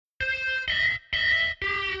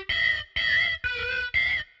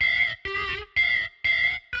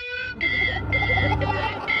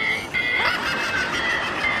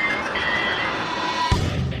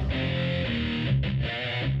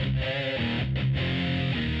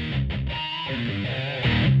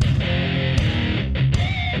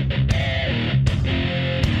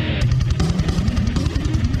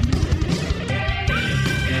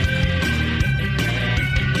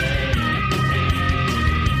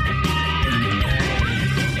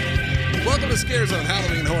Welcome to Scare Zone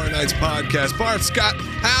Halloween Horror Nights podcast. Bart, Scott,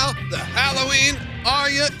 how the Halloween are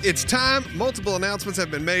you? It's time. Multiple announcements have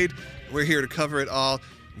been made. We're here to cover it all,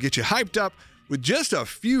 get you hyped up with just a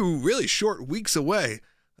few really short weeks away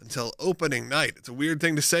until opening night. It's a weird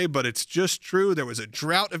thing to say, but it's just true. There was a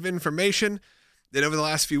drought of information that over the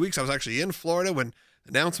last few weeks, I was actually in Florida when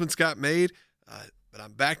announcements got made, but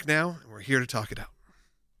I'm back now, and we're here to talk it out.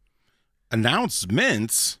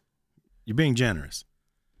 Announcements? You're being generous.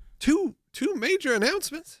 Two major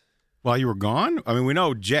announcements. While you were gone? I mean, we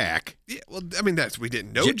know Jack. Yeah, well, I mean, we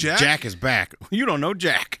didn't know Jack. Jack is back. You don't know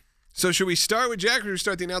Jack. So should we start with Jack or should we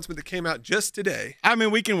start the announcement that came out just today? I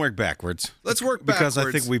mean, we can work backwards. Let's work backwards. Because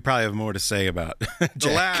I think we probably have more to say about Jack. The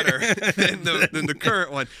latter than the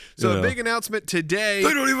current one. So a big announcement today.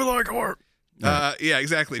 They don't even like horror. Yeah,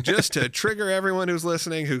 exactly. Just to trigger everyone who's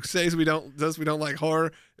listening who says we don't like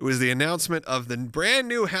horror, it was the announcement of the brand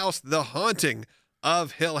new house, The Haunting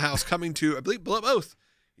of Hill House, coming to, I believe, both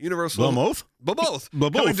Universal. Both? Both.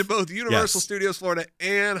 Both. Coming to both Universal Yes. Studios Florida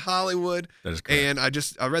and Hollywood. That is correct. And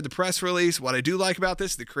I read the press release. What I do like about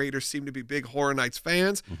this, the creators seem to be big Horror Nights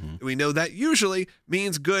fans. Mm-hmm. And we know that usually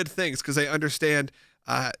means good things because they understand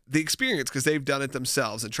the experience because they've done it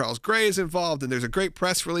themselves. And Charles Gray is involved, and there's a great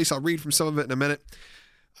press release. I'll read from some of it in a minute.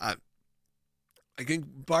 I think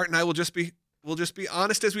Bart and I will just be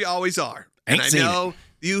honest as we always are. Ain't And I seen know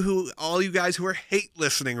all you guys who are hate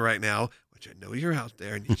listening right now, which I know you're out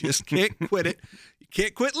there and you just can't quit it. You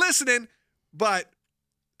can't quit listening. But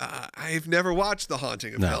I've never watched The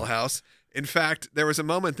Haunting of Hill House. In fact, there was a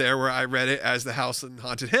moment there where I read it as The House on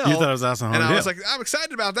Haunted Hill. You thought it was House on Haunted Hill. And I was like, I'm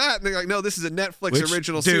excited about that. And they're like, no, this is a Netflix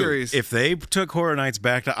original series. If they took Horror Nights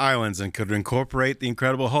back to islands and could incorporate the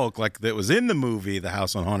Incredible Hulk like that was in the movie The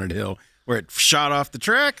House on Haunted Hill, where it shot off the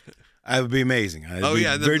track, that would be amazing. Like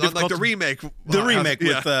the remake. The remake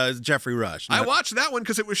with Jeffrey Rush. I watched that one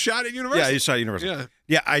because it was shot at Universal. Yeah, it was shot at Universal.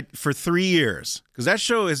 Yeah. For 3 years, because that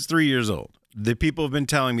show is 3 years old. The people have been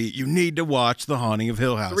telling me, you need to watch The Haunting of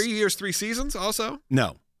Hill House. 3 years, 3 seasons also?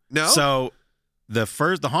 No. No? So The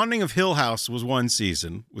Haunting of Hill House was one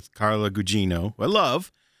season with Carla Gugino, who I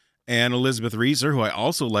love, and Elizabeth Reeser, who I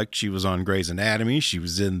also liked. She was on Grey's Anatomy. She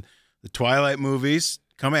was in the Twilight movies.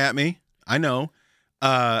 Come at me. I know.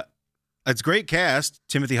 It's a great cast.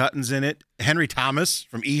 Timothy Hutton's in it. Henry Thomas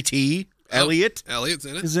from E.T. Elliot's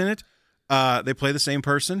in it. Is in it. They play the same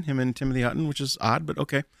person, him and Timothy Hutton, which is odd, but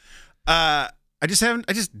okay. I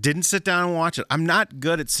just didn't sit down and watch it. I'm not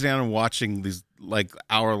good at sitting down and watching these like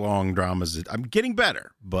hour-long dramas. I'm getting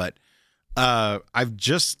better, but I'm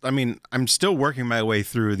still working my way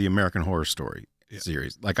through the American Horror Story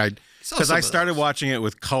series. Because I started watching it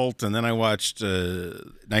with Cult, and then I watched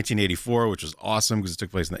 1984, which was awesome because it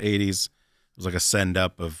took place in the 80s. It was like a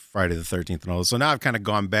send-up of Friday the 13th and all this. So now I've kind of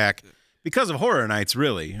gone back because of Horror Nights,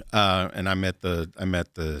 really. And I'm at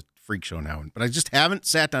the Freak Show now, but I just haven't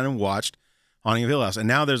sat down and watched Haunting of Hill House. And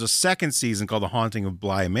now there's a second season called The Haunting of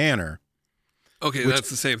Bly Manor. Okay, that's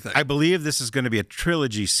the same thing. I believe this is going to be a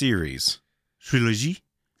trilogy series. Trilogy?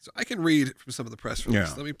 So I can read from some of the press release.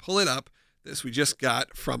 Yeah. Let me pull it up. This we just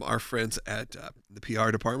got from our friends at the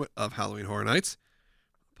PR department of Halloween Horror Nights.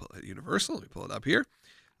 Pull it at Universal. Let me pull it up here.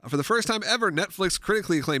 For the first time ever, Netflix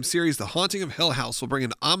critically acclaimed series The Haunting of Hill House will bring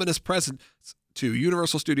an ominous presence to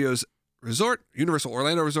Universal Studios Resort, Universal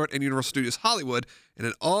Orlando Resort, and Universal Studios Hollywood in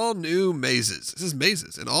an all-new mazes. This is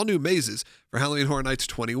mazes, an all-new mazes for Halloween Horror Nights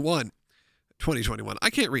 2021. I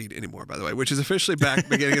can't read anymore, by the way, which is officially back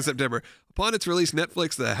beginning of September. Upon its release,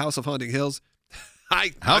 Netflix, The House of Haunting Hills.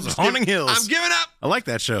 House of Haunting Hills. I'm giving up. I like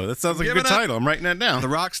that show. That sounds like a good title. I'm writing that down. The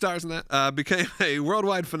rock stars in that became a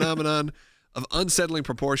worldwide phenomenon of unsettling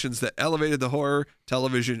proportions that elevated the horror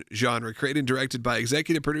television genre. Created and directed by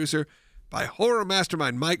executive producer by horror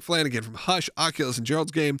mastermind Mike Flanagan from Hush, Oculus, and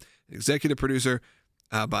Gerald's Game. Executive producer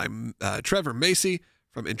by Trevor Macy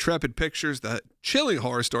from Intrepid Pictures. The chilling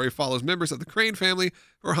horror story follows members of the Crane family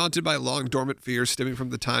who are haunted by long dormant fears stemming from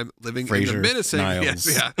the time living in the menacing,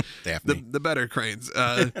 Daphne. the better Cranes.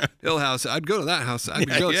 Hill House. I'd go to that house. I'd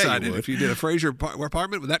be real excited if you did a Fraser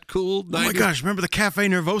apartment with that cool. 90s. Oh my gosh! Remember the Cafe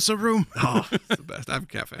Nervosa room? Oh, it's the best. I have a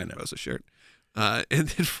Cafe Nervosa shirt. And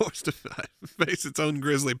then forced to face its own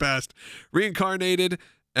grisly past. Reincarnated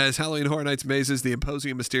as Halloween Horror Nights mazes, the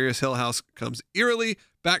imposing and mysterious Hill House comes eerily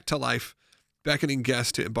back to life, beckoning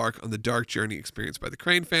guests to embark on the dark journey experienced by the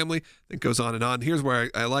Crane family. That goes on and on. Here's where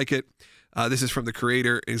I like it. This is from the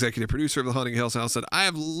creator and executive producer of The Haunting of Hill House. Said, I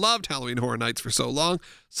have loved Halloween Horror Nights for so long.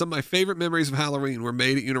 Some of my favorite memories of Halloween were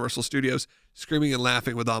made at Universal Studios, screaming and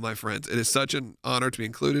laughing with all my friends. It is such an honor to be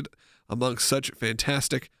included amongst such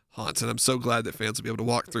fantastic haunts, and I'm so glad that fans will be able to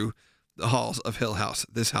walk through the halls of Hill House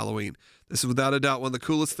this Halloween. This is without a doubt one of the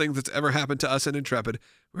coolest things that's ever happened to us at Intrepid.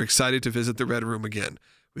 We're excited to visit the Red Room again.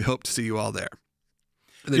 We hope to see you all there.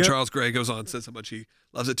 And then Charles Gray goes on and says how much he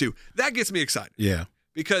loves it too. That gets me excited. Yeah.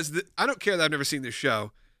 Because I don't care that I've never seen this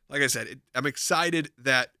show. Like I said, I'm excited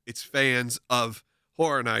that it's fans of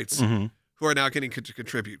Horror Nights who are now getting to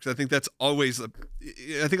contribute. Because I think that's always, I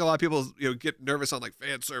think a lot of people get nervous on like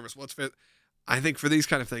fan service. What's fan? I think for these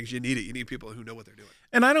kind of things, you need it. You need people who know what they're doing.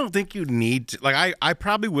 And I don't think you need to, like, I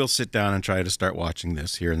probably will sit down and try to start watching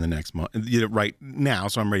this here in the next month, right now,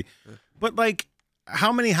 so I'm ready. But, like,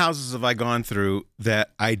 how many houses have I gone through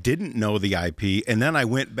that I didn't know the IP, and then I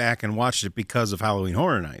went back and watched it because of Halloween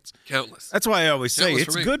Horror Nights? Countless. That's why I always say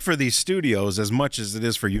Countless it's good for these studios as much as it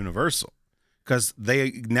is for Universal. Because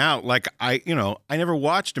they now, like, I never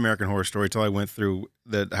watched American Horror Story until I went through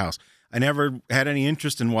the house. I never had any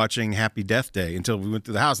interest in watching Happy Death Day until we went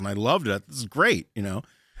through the house, and I loved it. This is great, and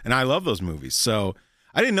I love those movies. So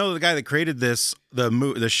I didn't know the guy that created this,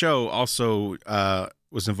 the show, also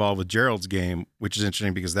was involved with Gerald's Game, which is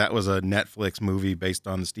interesting because that was a Netflix movie based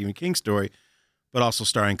on the Stephen King story, but also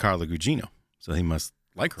starring Carla Gugino. So he must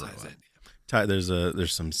like her a lot.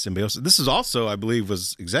 There's some symbiosis. This is also, I believe,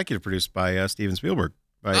 was executive produced by Steven Spielberg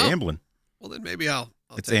by Amblin. Well, then maybe I'll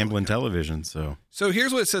it's Amblin Television, so. So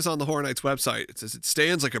here's what it says on the Horror Nights website. It says, it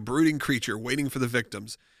stands like a brooding creature waiting for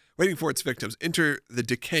its victims. Enter the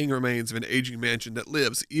decaying remains of an aging mansion that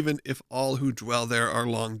lives, even if all who dwell there are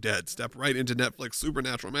long dead. Step right into Netflix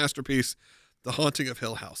supernatural masterpiece, The Haunting of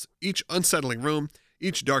Hill House. Each unsettling room,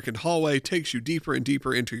 each darkened hallway takes you deeper and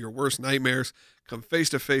deeper into your worst nightmares. Come face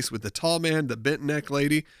to face with the tall man, the bent neck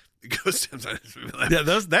lady.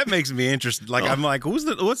 That makes me interested. Like I'm like, who's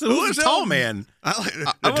the tall man? I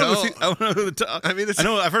know who the tall. I mean, I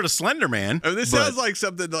know I've heard of Slender Man. I mean, this sounds like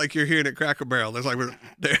something like you're hearing at Cracker Barrel. There's like, over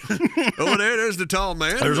there's the tall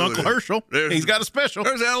man. There's Uncle Herschel. He's got a special.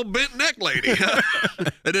 There's that old bent neck lady,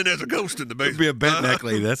 and then there's a ghost in the basement. Be a bent neck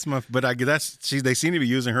lady. That's my. But they seem to be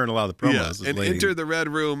using her in a lot of the promos. Yeah. And enter the Red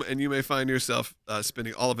Room, and you may find yourself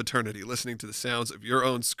spending all of eternity listening to the sounds of your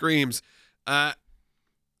own screams.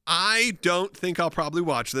 I don't think I'll probably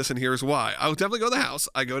watch this, and here's why. I'll definitely go to the house.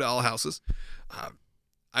 I go to all houses.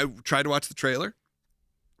 I tried to watch the trailer,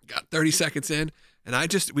 got 30 seconds in, and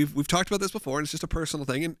we've talked about this before, and it's just a personal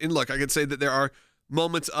thing. And look, I can say that there are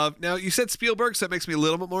moments of, now you said Spielberg, so that makes me a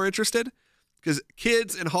little bit more interested, because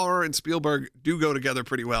kids and horror and Spielberg do go together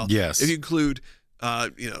pretty well. Yes. If you include,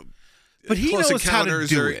 but he Close knows how to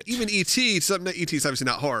do it. Even E.T., something that E.T. is obviously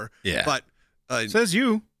not horror. Yeah. But says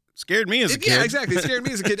you. Scared me as a kid. Yeah, exactly. It scared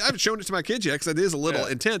me as a kid. I haven't shown it to my kids yet because it is a little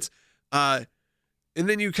intense. And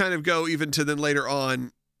then you kind of go even to then later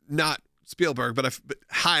on, not Spielberg, but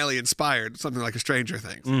highly inspired, something like a Stranger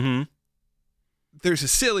Things. Mm-hmm. There's a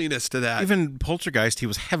silliness to that. Even Poltergeist, he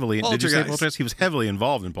was heavily. Did you say Poltergeist? He was heavily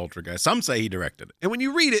involved in Poltergeist. Some say he directed it. And when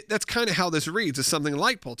you read it, that's kind of how this reads, is something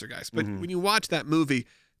like Poltergeist. But when you watch that movie,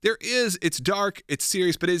 it's dark, it's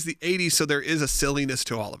serious, but it's the 80s, so there is a silliness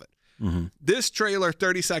to all of it. Mm-hmm. This trailer,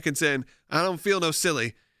 30 seconds in, I don't feel no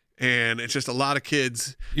silly, and it's just a lot of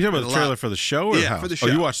kids. You talking about the trailer for the show or for the show.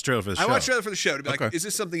 Oh, you watched the trailer for the show. I watched the trailer for the show to be like, is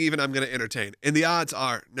this something even I'm going to entertain? And the odds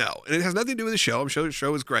are no. And it has nothing to do with the show. I'm sure the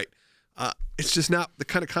show is great. It's just not the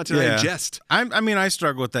kind of content I ingest. I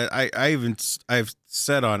struggle with that. I've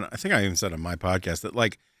said on, I think I even said on my podcast that,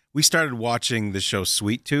 like, we started watching the show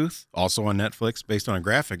Sweet Tooth, also on Netflix, based on a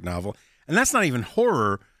graphic novel. And that's not even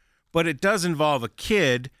horror, but it does involve a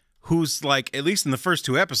kid who's, like, at least in the first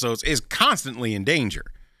 2 episodes, is constantly in danger.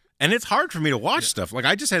 And it's hard for me to watch stuff. Like,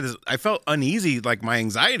 I just had this, I felt uneasy. Like, my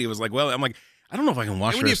anxiety was like, I'm like, I don't know if I can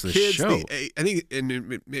watch the rest of this show. I think,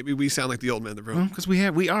 and maybe we sound like the old man in the room. Because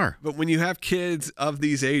we are. But when you have kids of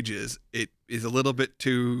these ages, it is a little bit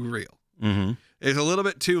too real. Mm-hmm. It's a little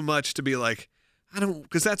bit too much to be like,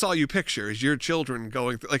 because that's all you picture is your children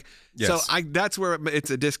going through. Like, yes. So that's where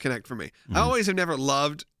it's a disconnect for me. Mm-hmm. I always have never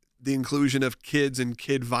loved the inclusion of kids and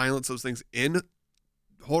kid violence, those things in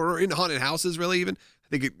horror, in haunted houses, really even.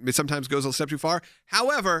 I think it sometimes goes a step too far.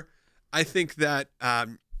 However, I think that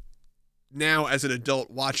now as an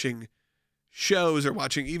adult watching shows or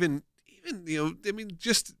watching even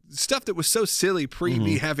just stuff that was so silly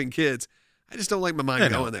me having kids, I just don't like my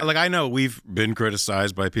mind going there. Like, I know we've been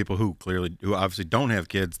criticized by people who obviously don't have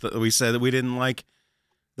kids. That we said that we didn't like,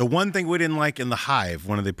 the one thing we didn't like in The Hive,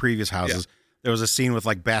 one of the previous houses, there was a scene with,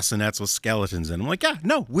 like, bassinets with skeletons in them. I'm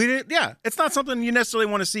like, we didn't. Yeah, it's not something you necessarily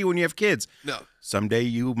want to see when you have kids. No. Someday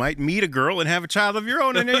you might meet a girl and have a child of your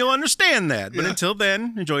own, and you'll understand that. But until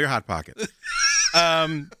then, enjoy your Hot Pocket.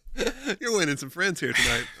 You're winning some friends here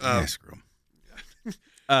tonight. Yeah, screw 'em.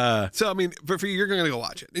 So I mean, for you, you're going to go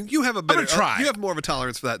watch it, and you have a better. try. You have more of a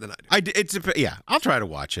tolerance for that than I do. I'll try to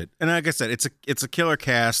watch it. And like I said, it's a killer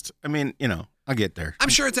cast. I mean, I'll get there. I'm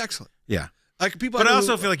sure it's excellent. Yeah. Like people, But I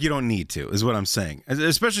also feel like you don't need to, is what I'm saying.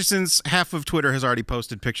 Especially since half of Twitter has already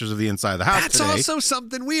posted pictures of the inside of the house that's today, also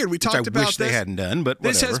something weird. We which talked I about wish this. they hadn't done, but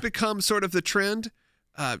whatever. This has become sort of the trend,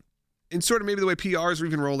 in sort of maybe the way PRs are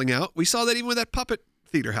even rolling out. We saw that even with that puppet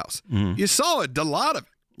theater house. Mhm. You saw it, a lot of it.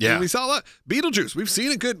 Yeah. And we saw a lot. Beetlejuice, we've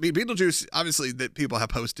seen a good Beetlejuice. Obviously, that people have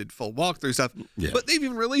posted full walkthrough stuff, Yeah. but they've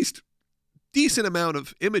even released decent amount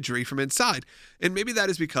of imagery from inside. And maybe that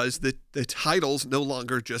is because the titles no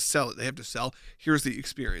longer just sell it. They have to sell, here's the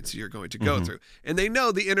experience you're going to go through. And they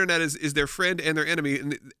know the internet is their friend and their enemy,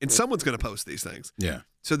 and someone's going to post these things. Yeah.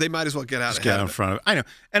 So they might as well get out Just ahead get out in of it. front of it. I know.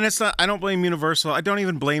 And it's not, I don't blame Universal. I don't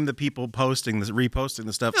even blame the people reposting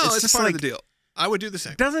the stuff. No, it's just part like, of the deal. I would do the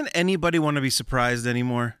same. doesn't anybody want to be surprised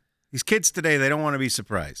anymore? These kids today, they don't want to be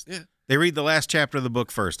surprised. Yeah. They read the last chapter of the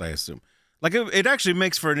book first, I assume. Like, it actually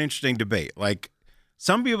makes for an interesting debate. Like,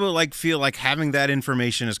 some people feel like having that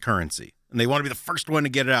information is currency, and they want to be the first one to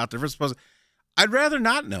get it out there. I'd rather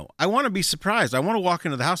not know. I want to be surprised. I want to walk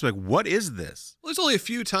into the house and be like, what is this? Well, there's only a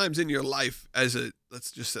few times in your life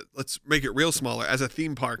let's make it real smaller, as a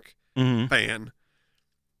theme park fan,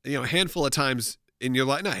 a handful of times in your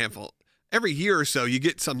life, not a handful, every year or so, you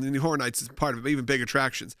get something. Horror Nights is part of it, even big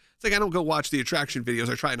attractions. It's like I don't go watch the attraction videos.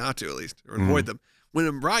 I try not to, at least, or avoid them. When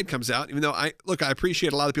a ride comes out, even though I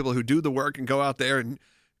appreciate a lot of people who do the work and go out there and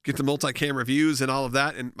get the multi-camera views and all of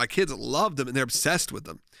that, and my kids love them and they're obsessed with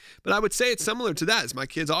them. But I would say it's similar to that, as my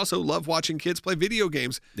kids also love watching kids play video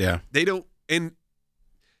games. Yeah. They don't, and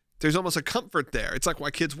there's almost a comfort there. It's like why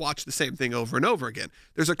kids watch the same thing over and over again.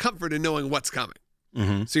 There's a comfort in knowing what's coming.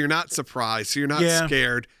 Mm-hmm. So you're not surprised. So you're not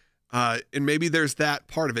scared. And maybe there's that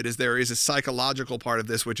part of it, is there is a psychological part of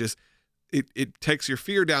this, which is it takes your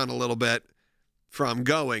fear down a little bit from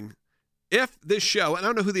going. If this show, and I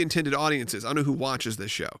don't know who the intended audience is, I don't know who watches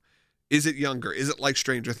this show. Is it younger? Is it like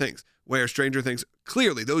Stranger Things? Where Stranger Things,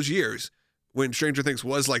 clearly those years when Stranger Things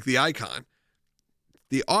was like the icon,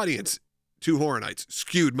 the audience to Horror Nights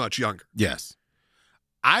skewed much younger. Yes.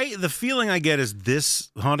 The feeling I get is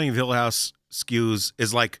this Haunting of Hill House skews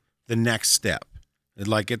is like the next step.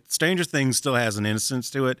 Stranger Things still has an innocence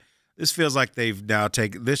to it. This feels like they've now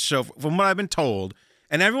taken this show, from what I've been told,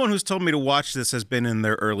 and everyone who's told me to watch this has been in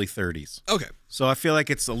their early 30s. Okay. So I feel like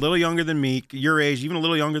it's a little younger than me, your age, even a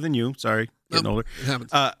little younger than you. Sorry, getting older. It happens.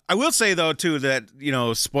 I will say, though, too, that,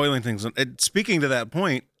 spoiling things. Speaking to that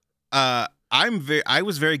point, I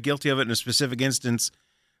was very guilty of it in a specific instance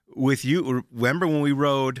with you. Remember when we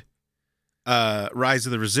rode Rise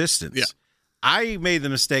of the Resistance? Yeah. I made the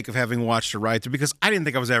mistake of having watched a ride through because I didn't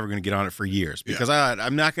think I was ever going to get on it for years. Because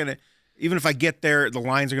I'm not going to, even if I get there, the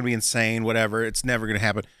lines are going to be insane, whatever. It's never going to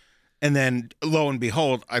happen. And then, lo and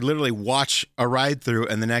behold, I literally watch a ride through,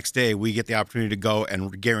 and the next day we get the opportunity to go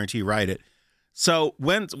and guarantee ride it. So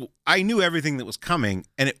when I knew everything that was coming,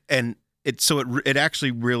 and it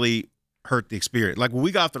actually really hurt the experience. Like when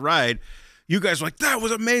we got the ride, you guys were like, "That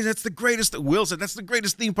was amazing! That's the greatest." Will said, "That's the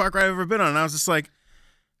greatest theme park ride I've ever been on." And I was just like,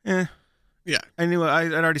 "Eh." Yeah. I knew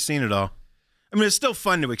I'd already seen it all. I mean, it's still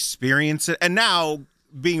fun to experience it. And now,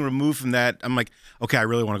 being removed from that, I'm like, okay, I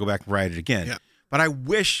really want to go back and ride it again. Yeah. But I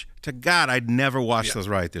wish to God I'd never watched those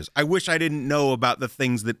ride-throughs. I wish I didn't know about the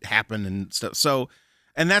things that happen and stuff. So,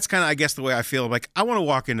 and that's kind of, I guess, the way I feel. Like, I want to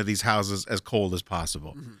walk into these houses as cold as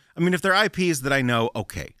possible. Mm-hmm. I mean, if they're IPs that I know,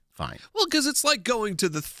 okay, fine. Well, because it's like going to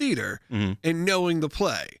the theater and knowing the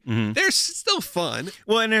play. They're still fun.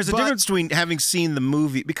 Well, and there's a difference between having seen the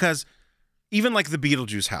movie, because even like the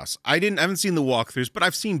Beetlejuice house, I haven't seen the walkthroughs, but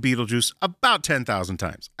I've seen Beetlejuice about 10,000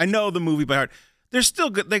 times. I know the movie by heart. They're still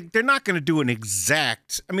good. They're not going to do an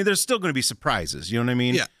exact. I mean, there's still going to be surprises. You know what I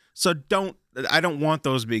mean? Yeah. So I don't want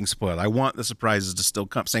those being spoiled. I want the surprises to still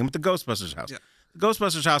come. Same with the Ghostbusters house. Yeah. The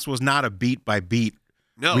Ghostbusters house was not a beat by beat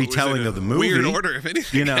retelling of the movie. Weird order, if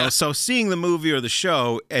anything. So seeing the movie or the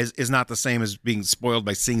show is not the same as being spoiled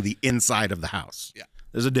by seeing the inside of the house. Yeah.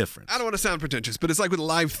 There's a difference. I don't want to sound pretentious, but it's like with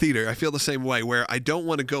live theater. I feel the same way, where I don't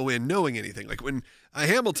want to go in knowing anything. Like when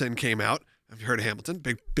Hamilton came out. Have you heard of Hamilton?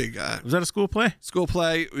 Big. Was that a school play? School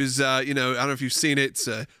play. It was, I don't know if you've seen it. It's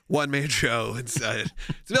a one-man show. It's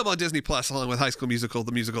available on Disney Plus along with High School Musical,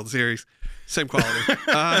 the series. Same quality.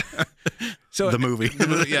 So the movie.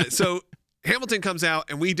 Yeah. So Hamilton comes out,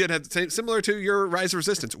 and we did have the same, similar to your Rise of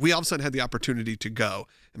Resistance. We all of a sudden had the opportunity to go,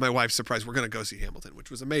 and my wife's surprised we're going to go see Hamilton,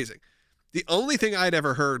 which was amazing. The only thing I'd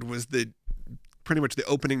ever heard was pretty much the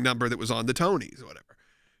opening number that was on the Tonys or whatever.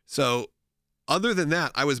 So other than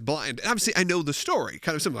that, I was blind. And obviously, I know the story,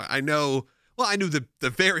 kind of similar. I knew the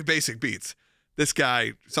very basic beats, this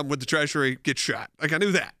guy, someone with the treasury, gets shot. Like, I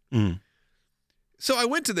knew that. Mm. So I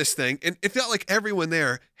went to this thing, and it felt like everyone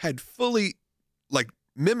there had fully, like,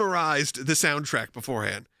 memorized the soundtrack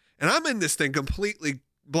beforehand. And I'm in this thing completely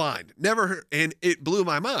blind. Never heard, and it blew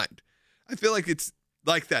my mind. I feel like it's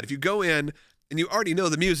like that. If you go in and you already know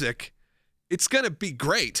the music, it's going to be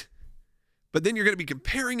great. But then you're going to be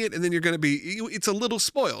comparing it, and then you're going to be, it's a little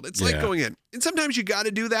spoiled. It's like going in. And sometimes you got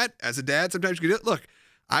to do that as a dad. Sometimes you can do it. Look,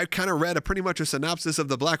 I kind of read pretty much a synopsis of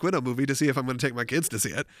the Black Widow movie to see if I'm going to take my kids to see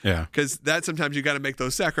it. Yeah. Because that sometimes you got to make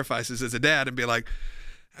those sacrifices as a dad and be like,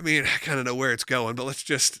 I mean, I kind of know where it's going, but let's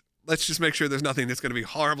just make sure there's nothing that's going to be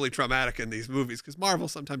horribly traumatic in these movies. Because Marvel,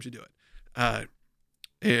 sometimes you do it.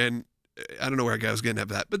 And I don't know where I was getting at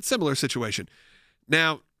that, but similar situation.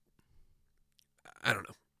 Now, I don't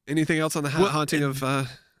know. Anything else on the haunting of...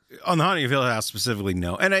 On the Haunting of Hill House specifically,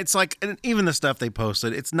 no. And it's like, and even the stuff they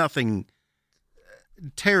posted, it's nothing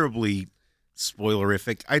terribly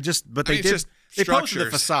spoilerific. They posted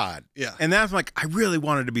the facade. Yeah. And that's like, I really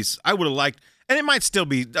wanted to be, I would have liked, and it might still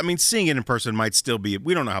be, I mean, seeing it in person might still be,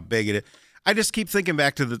 we don't know how big it is. I just keep thinking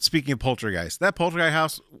back to speaking of Poltergeist, that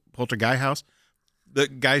Poltergeist house, the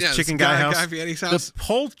guy's chicken guy house. Guy Fieri's house. The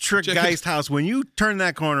Poltergeist house, when you turn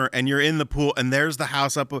that corner and you're in the pool and there's the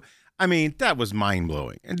house up, I mean, that was mind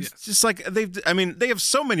blowing. And it's just like they have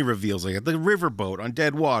so many reveals, like the riverboat on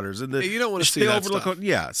Dead Waters, and you don't want to see that stuff.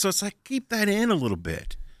 Yeah, so it's like keep that in a little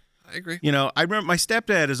bit. I agree. You know, I remember my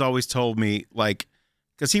stepdad has always told me, like,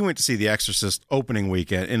 because he went to see The Exorcist opening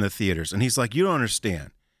weekend in the theaters, and he's like, you don't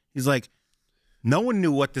understand. He's like, no one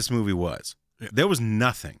knew what this movie was. Yeah. There was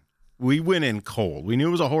nothing. We went in cold. We knew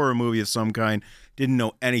it was a horror movie of some kind, didn't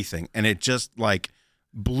know anything. And it just like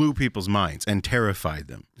blew people's minds and terrified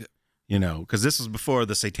them, you know, because this was before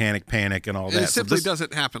the satanic panic and all that. It simply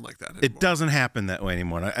doesn't happen like that anymore. It doesn't happen that way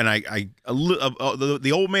anymore. And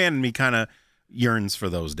the old man in me kind of yearns for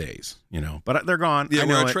those days, you know, but they're gone. Yeah,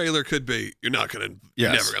 where a trailer could be, you're never going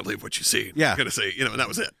to believe what you see. Yeah. You're going to say, you know, and that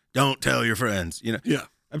was it. Don't tell your friends, you know. Yeah.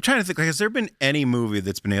 I'm trying to think, like, has there been any movie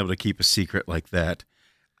that's been able to keep a secret like that?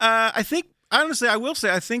 I think, honestly, I will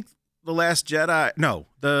say, I think The Last Jedi, no,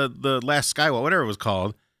 the Last Skywalker, whatever it was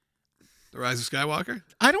called. The Rise of Skywalker?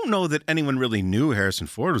 I don't know that anyone really knew Harrison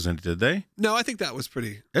Ford was in it, did they? No, I think that was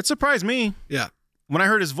pretty... It surprised me. Yeah. When I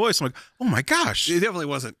heard his voice, I'm like, oh my gosh. It definitely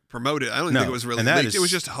wasn't promoted. I don't think it was really leaked. It was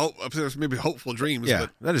just hope. There was maybe hopeful dreams. Yeah,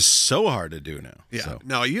 but, that is so hard to do now. Yeah. So.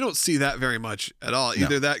 No, you don't see that very much at all.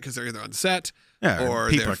 Either that, because they're either on set, or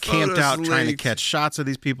people are camped out trying to catch shots of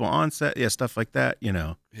these people on set. Yeah, stuff like that, you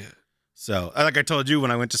know. Yeah. So, like I told you,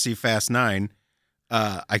 when I went to see Fast 9,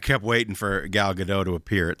 I kept waiting for Gal Gadot to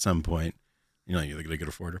appear at some point. You know, they could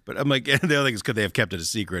afford her. But I'm like, the other thing is, could they have kept it a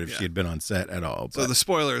secret if she had been on set at all? But so the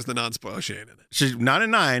spoiler is the non-spoiler. She ain't in it. She's not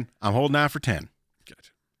in 9. I'm holding out for 10.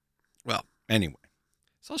 Gotcha. Well, anyway.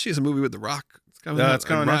 Saw she has a movie with The Rock. It's coming out. It's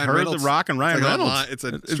coming out. Her, The Rock, and Ryan Reynolds.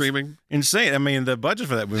 It's streaming. Insane. I mean, the budget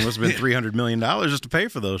for that movie must have been $300 million just to pay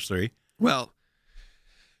for those three. Well,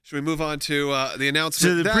 should we move on to the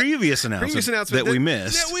announcement? To the previous announcement that we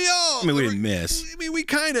missed. That we didn't miss. I mean, we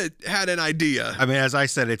kind of had an idea. I mean, as I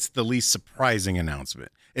said, it's the least surprising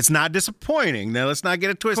announcement. It's not disappointing. Now, let's not get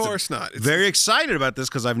it twisted. Of course not. Very excited about this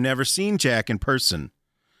because I've never seen Jack in person.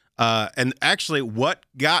 And actually, what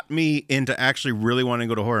got me into actually really wanting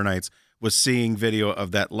to go to Horror Nights was seeing video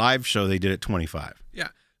of that live show they did at 25. Yeah.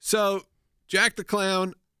 So, Jack the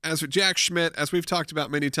Clown, as with Jack Schmidt, as we've talked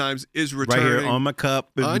about many times, is returning. Right here on my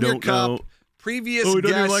cup. If on you your don't cup. know. Previous guest.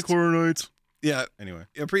 guest. Don't you like Horror Nights? Yeah. Anyway.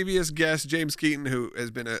 A previous guest, James Keaton, who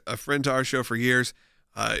has been a friend to our show for years,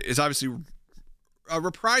 is obviously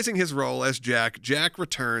reprising his role as Jack. Jack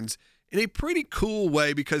returns in a pretty cool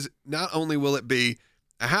way because not only will it be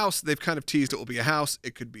a house, they've kind of teased it will be a house.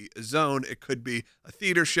 It could be a zone. It could be a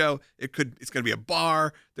theater show. It's going to be a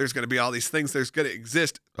bar. There's going to be all these things. There's going to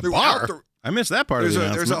exist. A bar? I missed that part of the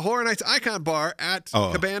announcement. There's a Horror Nights Icon bar at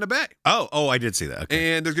Cabana Bay. Oh, I did see that.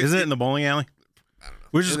 Okay. And isn't it in the bowling alley? I don't know.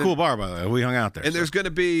 Which is a cool bar, by the way. We hung out there. And there's going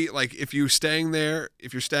to be, like, if you're staying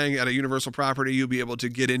at a Universal property, you'll be able to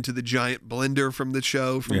get into the giant blender from the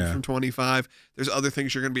show from 25. There's other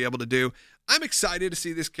things you're going to be able to do. I'm excited to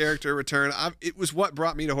see this character return. It was what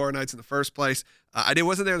brought me to Horror Nights in the first place. I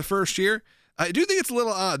wasn't there the first year. I do think it's a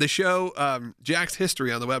little odd. They show Jack's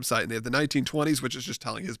history on the website, and they have the 1920s, which is just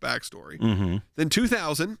telling his backstory. Mm-hmm. Then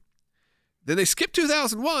 2000. Then they skipped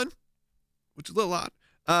 2001, which is a little odd.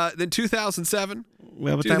 Then 2007.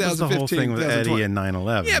 Well, but that was the whole thing with Eddie and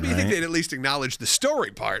 9/11. Yeah, but you think they'd at least acknowledge the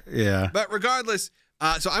story part. Yeah. But regardless,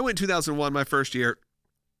 so I went 2001, my first year.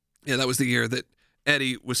 Yeah, that was the year that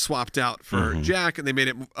Eddie was swapped out for Jack, and they made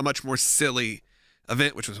it a much more silly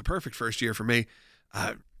event, which was a perfect first year for me.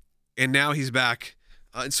 and now he's back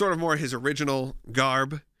in sort of more his original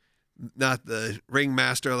garb, not the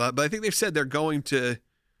ringmaster. But I think they've said they're going to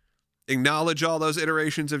acknowledge all those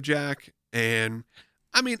iterations of Jack. And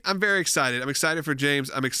I mean, I'm very excited. I'm excited for James.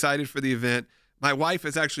 I'm excited for the event. My wife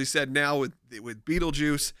has actually said now with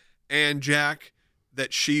Beetlejuice and Jack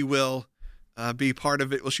that she will be part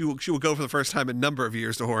of it. Well, she will go for the first time in a number of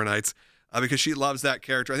years to Horror Nights because she loves that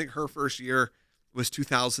character. I think her first year was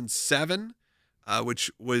 2007,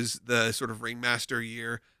 which was the sort of ringmaster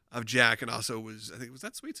year of Jack, and also was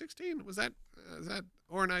that Sweet 16? Was that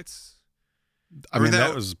Horror Nights? I mean,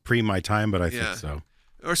 that was pre my time, but I think so.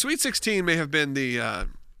 Or Sweet 16 may have been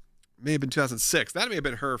 2006. That may have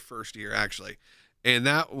been her first year, actually. And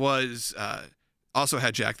that was also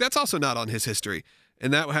had Jack. That's also not on his history.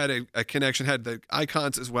 And that had a connection, had the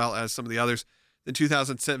icons as well as some of the others. In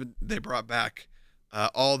 2007, they brought back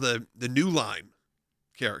all the New Line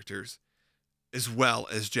characters as well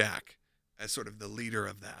as Jack as sort of the leader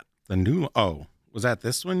of that. Was that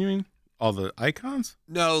this one you mean? All the icons?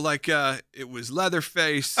 No, like it was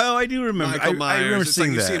Leatherface. Oh, I do remember. Michael Myers. I remember it's seeing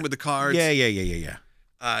like that. You see him with the cards. Yeah.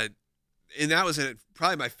 And that was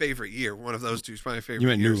probably my favorite year. One of those two is probably my favorite. You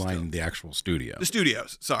meant New years Line, still. the actual studio. The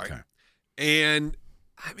studios, sorry. Okay. And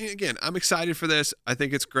I mean, again, I'm excited for this. I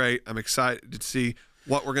think it's great. I'm excited to see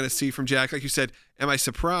what we're going to see from Jack. Like you said, am I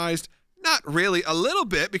surprised? Not really. A little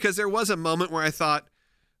bit, because there was a moment where I thought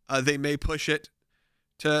they may push it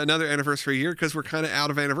to another anniversary year because we're kind of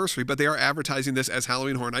out of anniversary. But they are advertising this as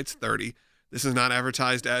Halloween Horror Nights 30. This is not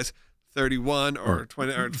advertised as 31 or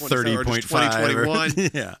 20 or 20 or just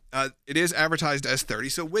 2021. Yeah. It is advertised as 30.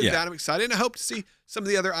 So with that, I'm excited. And I hope to see some of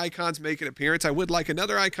the other icons make an appearance. I would like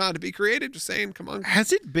another icon to be created. Just saying, come on.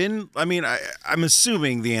 Has it been? I mean, I'm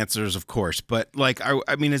assuming the answer is of course, but like,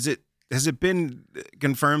 I mean, has it been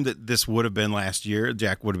confirmed that this would have been last year?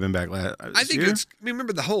 Jack would have been back last year? I think it's. I mean,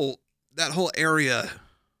 remember that whole area.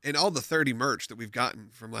 And all the 30 merch that we've gotten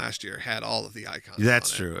from last year had all of the icons.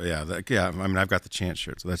 That's on true. It. Yeah. I mean, I've got the Chance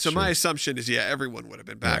shirt, so that's so true. my assumption is, everyone would have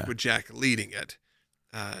been back with Jack leading it.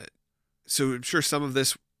 So I'm sure some of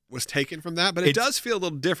this was taken from that, but it does feel a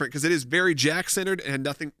little different because it is very Jack-centered and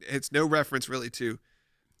nothing. It's no reference really to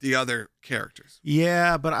the other characters.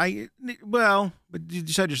 Yeah, but but you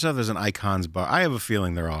said yourself there's an icons bar. I have a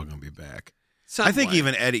feeling they're all going to be back. I think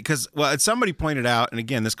even Eddie, because somebody pointed out, and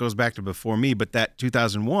again, this goes back to before me, but that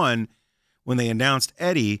 2001, when they announced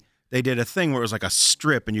Eddie, they did a thing where it was like a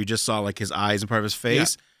strip, and you just saw like his eyes and part of his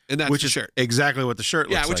face, and that's which the is shirt. Exactly what the shirt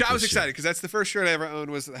looks like. Yeah, which I was excited because that's the first shirt I ever owned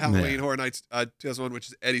was the Halloween Horror Nights 2001, which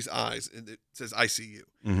is Eddie's eyes, and it says "I see you."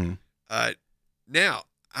 Mm-hmm. Now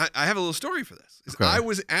I have a little story for this. Okay. I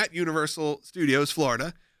was at Universal Studios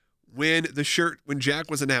Florida when Jack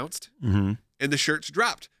was announced, and the shirts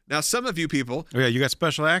dropped. Now, some of you people, you got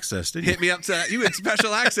special access, didn't you? hit me up to you had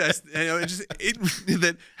special access.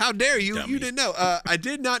 That how dare you? Dummy. You didn't know. I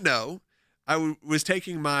did not know. I was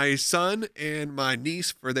taking my son and my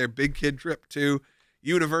niece for their big kid trip to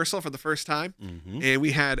Universal for the first time, and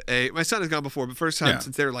we had my son has gone before, but first time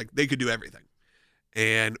since they're like they could do everything,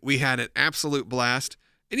 and we had an absolute blast.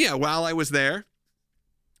 And while I was there,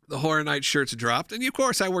 the Horror Nights shirts dropped, and of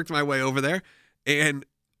course I worked my way over there, and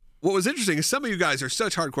what was interesting is some of you guys are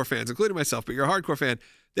such hardcore fans, including myself, but you're a hardcore fan.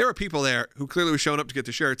 There were people there who clearly were showing up to get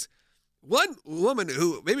the shirts. One woman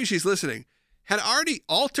who, maybe she's listening, had already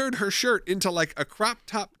altered her shirt into like a crop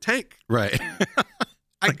top tank. Right.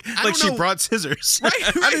 I don't she know. brought scissors. Right.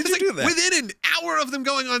 How did you Like do that? within an hour of them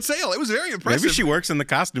going on sale. It was very impressive. Maybe she works in the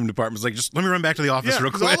costume department. It's like, just let me run back to the office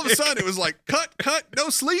real quick. All of a sudden it was like, cut,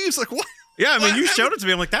 no sleeves. Like, what? Yeah, I mean, you showed it to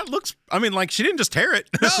me. I'm like, that looks, I mean, like, she didn't just tear it.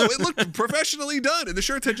 No, it looked professionally done, and the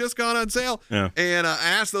shirts had just gone on sale. Yeah. And I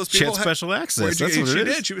asked those She people. had special access. That's what she it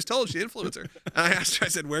is. did. She was told. She influencer. And I asked her, I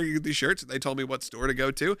said, where are you get these shirts? And they told me what store to go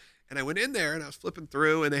to. And I went in there, and I was flipping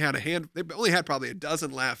through, and they only had probably a dozen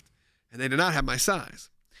left, and they did not have my size.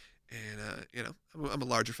 And, I'm a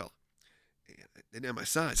larger fella. And they didn't have my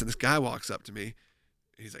size. And this guy walks up to me,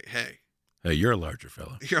 and he's like, hey, you're a larger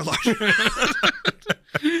fella. You're a larger.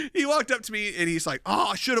 He walked up to me and he's like, "Oh,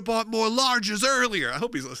 I should have bought more larges earlier." I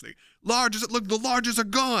hope he's listening. Larges, look, the larges are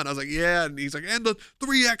gone. I was like, "Yeah," and he's like, "And the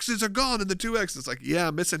 3Xs are gone and the 2Xs." It's like, "Yeah,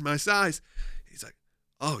 I'm missing my size." He's like,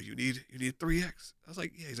 "Oh, you need 3X." I was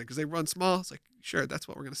like, "Yeah." He's like, "Because they run small." It's like, "Sure, that's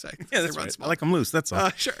what we're gonna say." Yeah, that's they run right. small. I like them loose. That's all.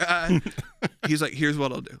 Sure. He's like, "Here's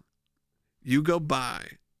what I'll do. You go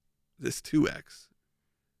buy this 2X,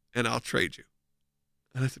 and I'll trade you."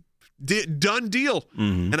 And I said, done deal.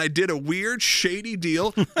 Mm-hmm. And I did a weird, shady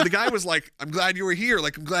deal. And the guy was like, "I'm glad you were here.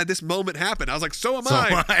 Like, I'm glad this moment happened." I was like, so am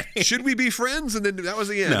I. Should we be friends? And then that was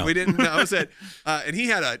the end. No. We didn't. That was it. And he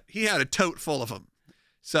had a tote full of them.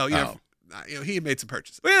 So, he made some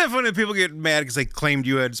purchases. But yeah, funny that people get mad because they claimed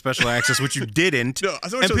you had special access, which you didn't. No,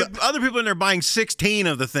 and other people in there buying 16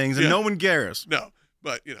 of the things, and no one cares. No,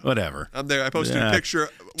 but whatever. I'm there. I posted a picture.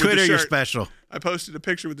 With Twitter, the shirt. you're special. I posted a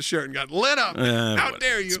picture with the shirt and got lit up. How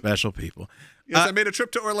dare you? Special people. Yes, I made a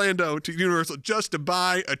trip to Orlando to Universal just to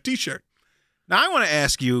buy a T-shirt. Now I want to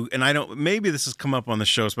ask you, and maybe this has come up on the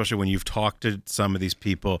show, especially when you've talked to some of these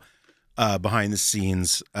people behind the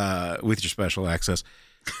scenes with your special access.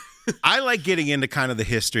 I like getting into kind of the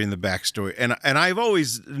history and the backstory, and I've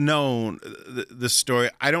always known the story.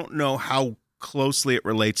 I don't know how closely it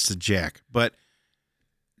relates to Jack, but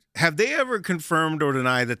have they ever confirmed or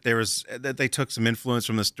denied that they took some influence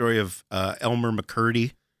from the story of Elmer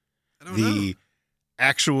McCurdy, the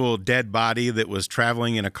actual dead body that was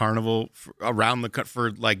traveling in a carnival around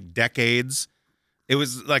for like decades? It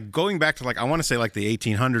was like going back to I want to say like the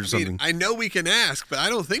 1800s or something. I know we can ask, but I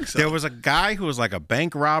don't think so. There was a guy who was like a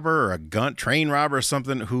bank robber or a train robber or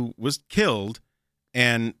something who was killed,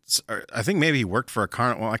 and I think maybe he worked for a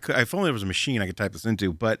carnival. Well, if only there was a machine I could type this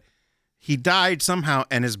into, but he died somehow,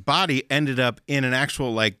 and his body ended up in an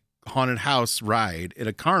actual like haunted house ride at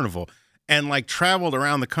a carnival, and like traveled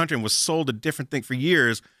around the country and was sold a different thing for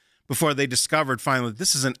years before they discovered finally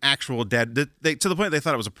this is an actual dead. To the point they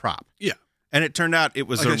thought it was a prop. Yeah. And it turned out it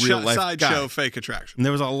was like a real life sideshow fake attraction. And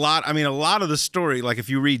there was a lot of the story, like if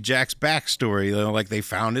you read Jack's backstory, like they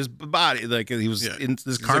found his body, like he was in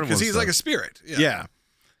this carnival. Because he's like a spirit. Yeah.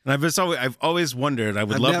 And I've always wondered, I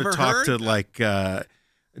would love to talk to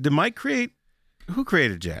did Mike create, who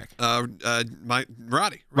created Jack? Roddy,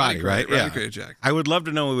 right? Roddy created Jack. I would love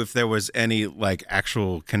to know if there was any like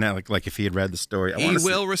actual connect, like if he had read the story. He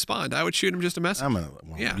will respond. I would shoot him just a message.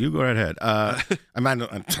 You go right ahead. I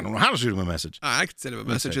don't know how to shoot him a message. I could send him a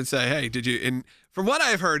message and say, hey, did you? And from what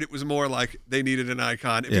I've heard, it was more like they needed an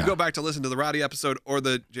icon. If you go back to listen to the Roddy episode or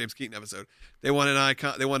the James Keaton episode, they wanted an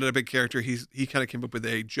icon. They wanted a big character. He kind of came up with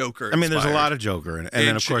a Joker. I mean, there's a lot of Joker in it, and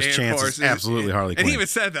then of course Chance is absolutely Harley Quinn. And he even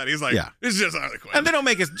said that he's like, this is just Harley Quinn. And they don't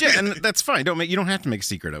make it, and that's fine. You don't have to make a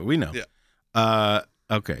secret of it. We know. Yeah.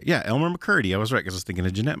 Okay. Yeah. Elmer McCurdy. I was right because I was thinking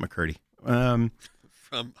of Jeanette McCurdy.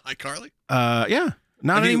 From iCarly. Yeah.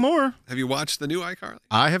 Not anymore. Have you watched the new iCarly?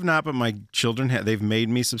 I have not, but my children have. They've made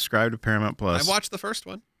me subscribe to Paramount Plus. I watched the first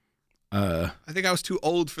one. I think I was too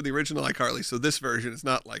old for the original iCarly, so this version is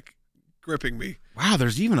not like gripping me. Wow,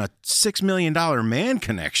 there's even a $6 million man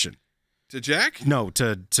connection. To Jack? No,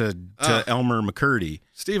 to Elmer McCurdy.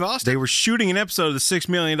 Steve Austin. They were shooting an episode of the $6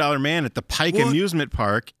 Million Man at the Pike Amusement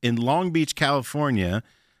Park in Long Beach, California.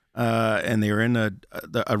 And they were in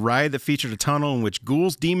a ride that featured a tunnel in which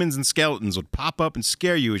ghouls, demons, and skeletons would pop up and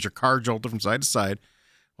scare you as your car jolted from side to side.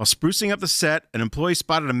 While sprucing up the set, an employee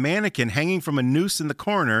spotted a mannequin hanging from a noose in the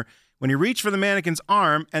corner. When he reached for the mannequin's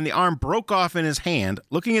arm and the arm broke off in his hand,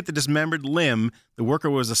 looking at the dismembered limb, the worker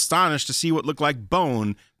was astonished to see what looked like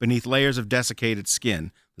bone beneath layers of desiccated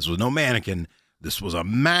skin. This was no mannequin. This was a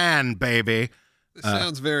man, baby. This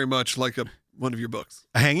sounds very much like one of your books.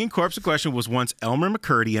 A hanging corpse in question was once Elmer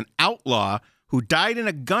McCurdy, an outlaw who died in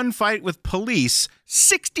a gunfight with police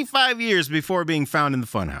 65 years before being found in the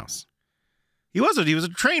funhouse. He was a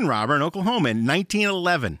train robber in Oklahoma in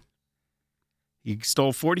 1911. He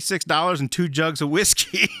stole $46 and 2 jugs of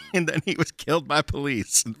whiskey, and then he was killed by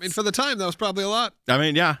police. I mean, for the time, that was probably a lot. I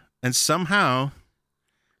mean, yeah. And somehow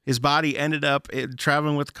his body ended up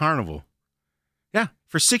traveling with the carnival. Yeah.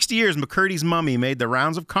 For 60 years, McCurdy's mummy made the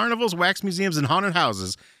rounds of carnivals, wax museums, and haunted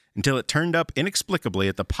houses until it turned up inexplicably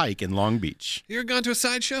at the Pike in Long Beach. You ever gone to a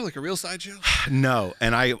sideshow, like a real sideshow? No,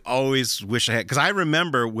 and I always wish I had, because I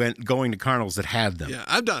remember going to carnivals that had them. Yeah,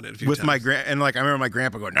 I've done it a few with times. and like I remember my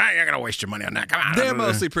grandpa going, "Nah, you're gonna waste your money on that. Come on." They're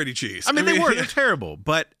mostly pretty cheese. I mean, they're terrible,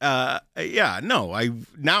 but yeah, no, I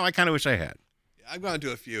kind of wish I had. I've gone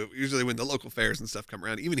to a few. Usually when the local fairs and stuff come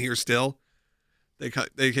around, even here still, they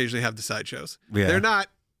occasionally have the sideshows. Yeah.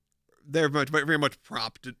 They're very much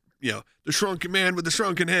propped. The shrunken man with the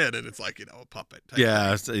shrunken head, and it's like, a puppet type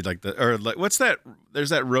Yeah, thing. like what's that?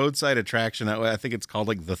 There's that roadside attraction. I think it's called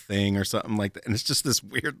like The Thing or something like that. And it's just this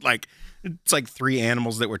weird, it's like 3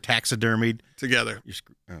 animals that were taxidermied together.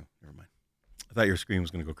 Oh, never mind. I thought your screen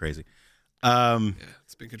was going to go crazy. Yeah,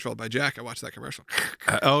 it's been controlled by Jack. I watched that commercial.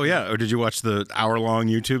 Oh yeah, or did you watch the hour-long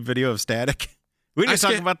YouTube video of Static? We didn't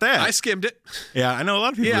talk about that. I skimmed it. Yeah, I know a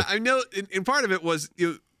lot of people. Yeah, I know. And part of it was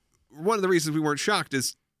one of the reasons we weren't shocked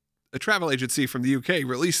is a travel agency from the UK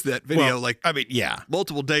released that video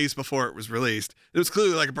multiple days before it was released. It was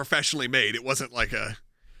clearly like a professionally made. It wasn't like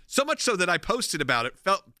so much so that I posted about it,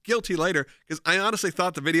 felt guilty later because I honestly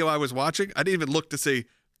thought the video I was watching, I didn't even look to see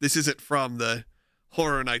this isn't from the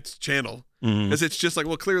Horror Nights channel because it's just like,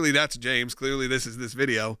 well, clearly that's James. Clearly this is this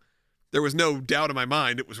video. there was no doubt in my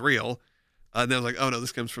mind it was real. And then I was like, oh no,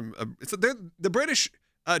 this comes from the British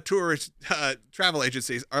tourist travel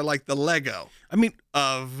agencies are like the Lego. I mean,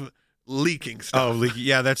 of leaking stuff. Oh,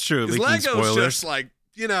 yeah, that's true. Leaking Lego's spoilers. just like,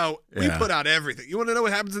 we put out everything. You want to know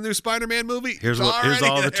what happens in the new Spider-Man movie? Here's all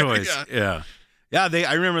the toys. Yeah.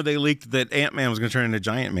 I remember they leaked that Ant-Man was going to turn into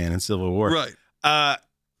Giant Man in Civil War. Right.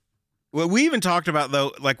 Well, we even talked about,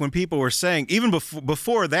 though, like when people were saying, even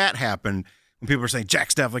before that happened, when people were saying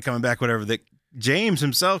Jack's definitely coming back, whatever, that James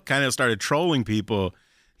himself kind of started trolling people.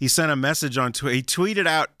 He sent a message on Twitter. He tweeted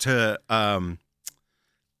out to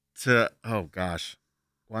oh gosh,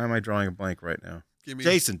 why am I drawing a blank right now?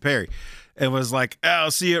 Jason Perry. It was like,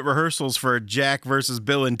 I'll see you at rehearsals for Jack versus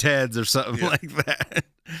Bill and Ted's or something like that.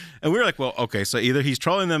 And we were like, well, okay, so either he's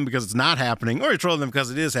trolling them because it's not happening, or he's trolling them because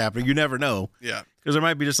it is happening. You never know. Yeah. Because there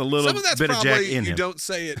might be just a little bit of Jack in him. You don't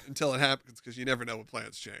say it until it happens because you never know what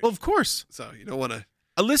plans change. Well, of course. So you don't want to.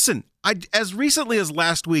 Listen, as recently as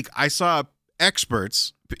last week, I saw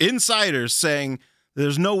experts, insiders saying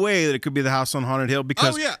there's no way that it could be the House on Haunted Hill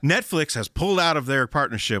because Netflix has pulled out of their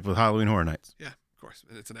partnership with Halloween Horror Nights. Yeah, of course.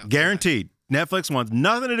 And it's announced. Guaranteed. Netflix wants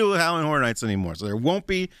nothing to do with Halloween Horror Nights anymore. So there won't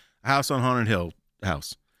be a House on Haunted Hill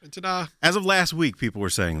house. And ta-da. As of last week, people were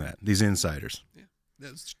saying that, these insiders. Yeah,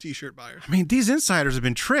 those T-shirt buyers. I mean, these insiders have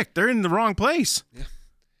been tricked. They're in the wrong place. Yeah.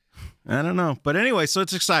 I don't know, but anyway, so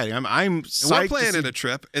it's exciting. I'm psyched. And we're planning a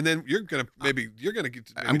trip, and then you're gonna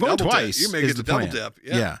get. I'm going twice. You may get the double dip.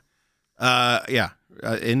 Yeah.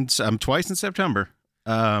 I'm twice in September.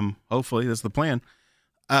 Hopefully that's the plan.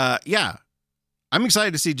 Yeah, I'm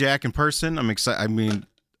excited to see Jack in person. I'm excited. I mean,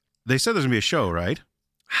 they said there's gonna be a show, right?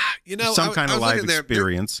 Some kind of live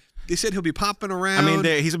experience. They said he'll be popping around. I mean,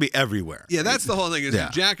 he's gonna be everywhere. Yeah, that's the whole thing.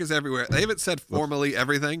 Jack is everywhere. They haven't said formally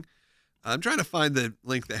everything. I'm trying to find the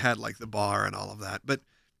link that had like the bar and all of that, but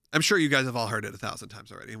I'm sure you guys have all heard it 1,000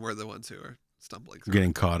 times already, and we're the ones who are stumbling through.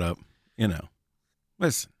 Getting caught up,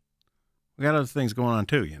 Listen, we got other things going on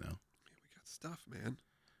too, We got stuff, man.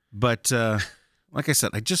 But like I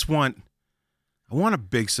said, I want a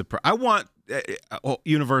big surprise. I want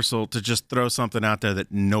Universal to just throw something out there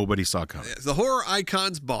that nobody saw coming. The Horror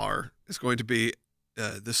Icons bar is going to be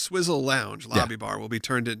the Swizzle Lounge lobby bar will be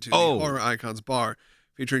turned into the Horror Icons bar,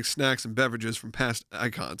 featuring snacks and beverages from past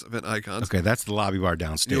event icons. Okay, that's the lobby bar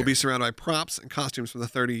downstairs. You'll be surrounded by props and costumes from the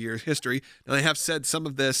 30-year history. Now, they have said some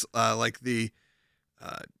of this, like the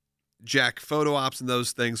Jack photo ops and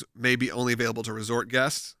those things, may be only available to resort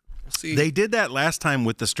guests. We'll see. They did that last time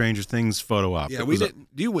with the Stranger Things photo op. Yeah, we didn't.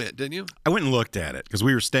 You went, didn't you? I went and looked at it because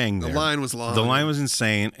we were staying there. The line was long. The line was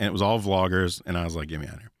insane, and it was all vloggers, and I was like, get me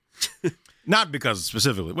out of here. Not because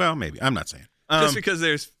specifically. Well, maybe. I'm not saying. Just because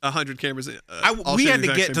there's 100 cameras. We had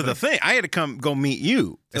to get to the thing. I had to go meet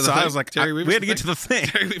you. So I was like, we had to get to the thing.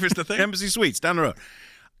 Terry Weaver's the thing. Embassy Suites down the road.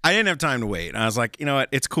 I didn't have time to wait. And I was like, you know what?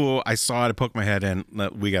 It's cool. I saw it. I poked my head in.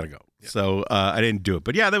 We got to go. Yeah. So I didn't do it.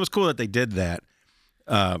 But yeah, that was cool that they did that.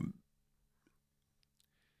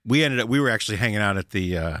 We were actually hanging out at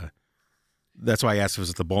the, that's why I asked if it was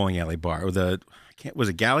at the bowling alley bar. Or was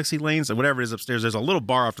it Galaxy Lanes? Or whatever it is upstairs. There's a little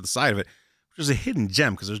bar off to the side of it. Which is a hidden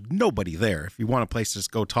gem because there's nobody there. If you want a place to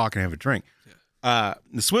just go talk and have a drink. Yeah.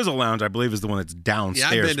 The Swizzle Lounge, I believe, is the one that's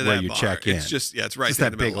downstairs where you check in. It's just, it's right there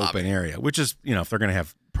in the big middle open area, which is, if they're going to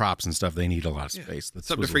have props and stuff, they need a lot of space. That's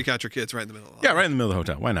something to freak out your kids right in the middle of the lobby. Yeah, right in the middle of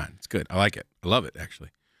the hotel. Why not? It's good. I like it. I love it, actually.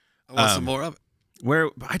 I want some more of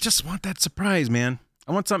it. I just want that surprise, man.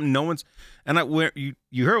 I want something no one's, and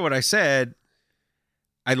you heard what I said.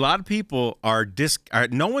 A lot of people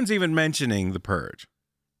no one's even mentioning The Purge.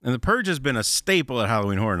 And The Purge has been a staple at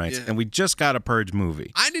Halloween Horror Nights, and we just got a Purge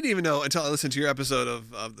movie. I didn't even know until I listened to your episode of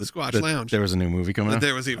the Squatch Lounge. There was a new movie coming out.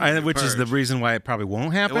 There was even which is the reason why it probably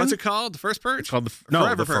won't happen. And what's it called? The first Purge? It's called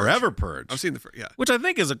the Forever Purge. I've seen which I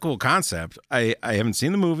think is a cool concept. I haven't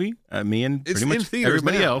seen the movie. Me and pretty much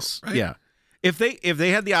everybody else. Right? Yeah. If they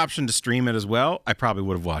had the option to stream it as well, I probably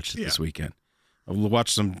would have watched it this weekend. I will watch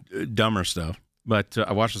some dumber stuff, but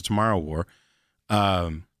I watched the Tomorrow War.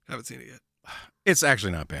 Haven't seen it yet. It's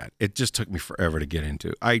actually not bad. It just took me forever to get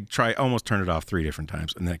into. I almost turned it off 3 different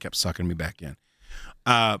times, and then it kept sucking me back in.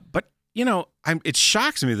 But it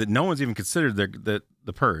shocks me that no one's even considered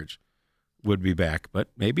the Purge would be back, but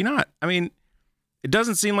maybe not. I mean, it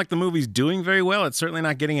doesn't seem like the movie's doing very well. It's certainly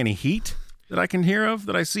not getting any heat that I can hear of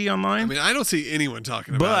that I see online. I mean, I don't see anyone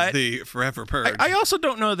talking about the Forever Purge. I also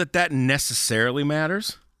don't know that necessarily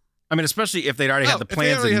matters. I mean, especially if they'd already had the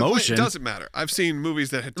plans in motion. It doesn't matter. I've seen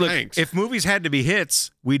movies that had tanked. If movies had to be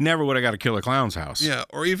hits, we never would have got a Killer Clown's House. Yeah,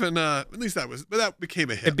 or even, at least that became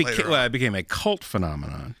a hit later on. It became a cult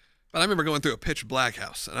phenomenon. But I remember going through a Pitch Black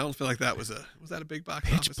house, and I don't feel like that was that a big box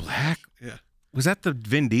office? Pitch Black? Yeah. Was that the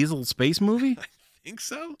Vin Diesel space movie? I think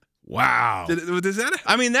so. Wow. Does that?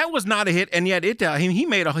 I mean, that was not a hit, and yet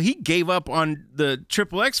he gave up on the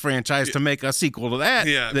Triple X franchise to make a sequel to that.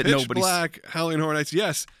 Yeah, that Pitch nobody's. Black, Howling Horror Nights.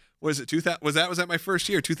 Yes, was it 2000? Was that my first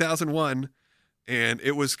year, 2001, and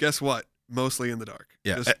it was, guess what? Mostly in the dark.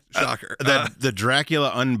 Yeah, Just shocker. The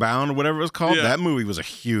Dracula Unbound, whatever it was called. Yeah. That movie was a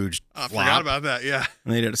huge I flop. forgot about that. Yeah,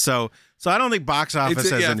 And they did so I don't think box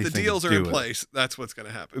office has if anything the deals to are do in with it. place, that's what's going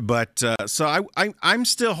to happen. But so I'm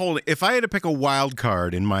still holding. If I had to pick a wild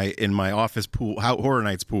card in my office pool, Horror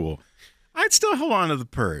Nights pool, I'd still hold on to the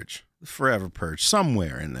Purge, the Forever Purge,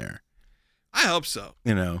 somewhere in there. I hope so.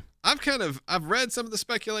 You know, I've read some of the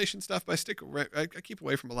speculation stuff, but I keep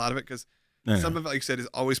away from a lot of it because some of it, like you said, is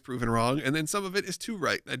always proven wrong, and then some of it is too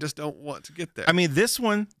right. I just don't want to get there. I mean, this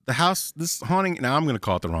haunting. Now I'm going to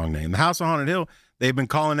call it the wrong name. The House on Haunted Hill. They've been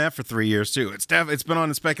calling that for 3 years too. It's been on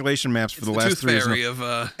the speculation maps for the last 3 years. Fairy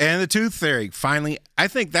And the Tooth Fairy. Finally, I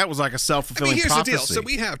think that was like a self-fulfilling here's prophecy. the deal. So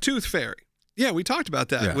we have Tooth Fairy. Yeah, we talked about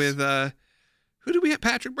that with who did we have?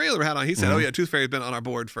 Patrick Brailer had on. He said, "Oh yeah, Tooth Fairy's been on our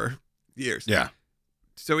board for years." Yeah.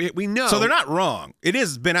 So we know. So they're not wrong. It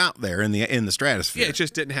has been out there in the stratosphere. Yeah, it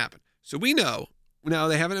just didn't happen. So we know. Now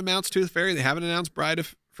they haven't announced Tooth Fairy. They haven't announced Bride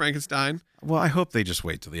of Frankenstein. Well, I hope they just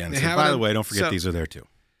wait till the end. So, by the way, don't forget these are there too.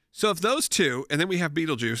 So if those two, and then we have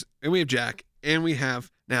Beetlejuice, and we have Jack, and we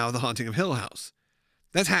have now The Haunting of Hill House,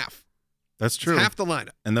 that's half. That's true. That's half the lineup.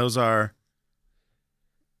 And those are,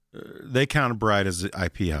 they count Bride as the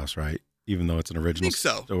IP house, right? Even though it's an original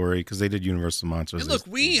story, because they did Universal Monsters. And look,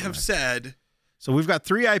 we have said. So we've got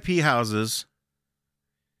 3 IP houses,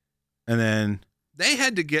 and then they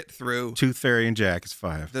had to get through Tooth Fairy and Jack is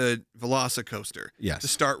 5. The Velocicoaster, to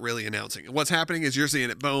start really announcing. And what's happening is you're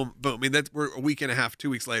seeing it, boom, boom. I mean, we're a week and a half, 2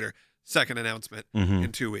 weeks later, second announcement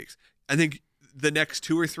in 2 weeks. I think the next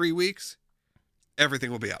 2 or 3 weeks,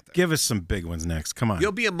 everything will be out there. Give us some big ones next. Come on.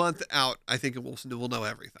 You'll be a month out. I think we'll know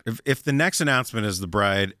everything. If the next announcement is the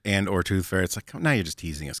Bride and or Tooth Fairy, it's like, now you're just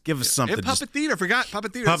teasing us. Give us something. And Puppet Theater. Forgot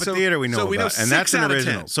Puppet Theater. Puppet Theater we know about. And that's an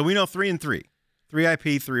original. 10. So we know 3 and 3. 3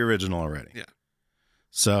 IP, 3 original already. Yeah.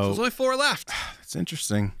 So there's only 4 left. That's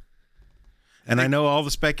interesting. And I know all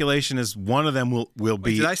the speculation is one of them will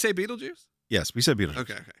be. Did I say Beetlejuice? Yes, we said Beetlejuice.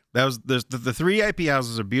 Okay. That was the 3 IP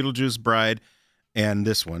houses are Beetlejuice, Bride, and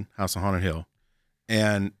this one, House on Haunted Hill.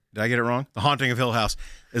 And did I get it wrong? The Haunting of Hill House.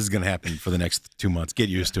 This is going to happen for the next 2 months. Get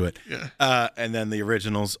used to it. Yeah. And then the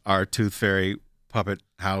originals are Tooth Fairy, Puppet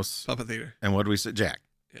House, Puppet Theater, and what do we say? Jack.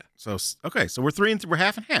 Yeah. So okay, so we're 3 and 3. We're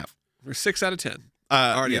half and half. We're 6 out of 10.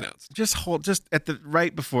 Already announced. Just at the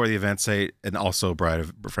right before the event, say, and also Bride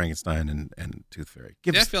of Frankenstein and Tooth Fairy.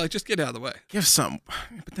 I feel like just get out of the way. Give some,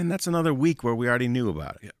 but then that's another week where we already knew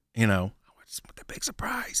about it. Yeah. You know, it's the big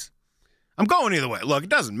surprise. I'm going either way. Look, it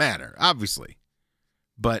doesn't matter, obviously,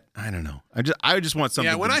 but I don't know. I just want something.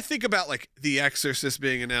 Yeah, when I think about like The Exorcist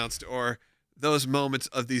being announced or those moments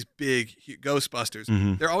of these big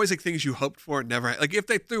Ghostbusters, they're always like things you hoped for and never. Like if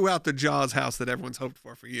they threw out the Jaws house that everyone's hoped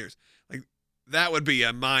for years, like. That would be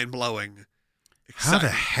a mind-blowing. How the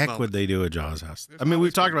heck would they do a Jaws house? I mean,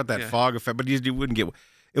 we've talked about that fog effect, but you wouldn't get.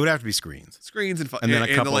 It would have to be screens, and then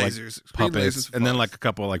a couple of lasers, like puppets, and then like a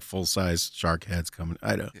couple of like full-size shark heads coming.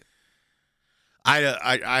 I don't. Yeah.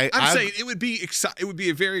 I'm saying it would be It would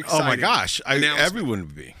be a very exciting. Oh my gosh! Everyone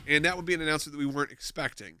would be, and that would be an announcement that we weren't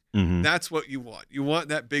expecting. That's what you want. You want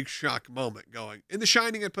that big shock moment going. In The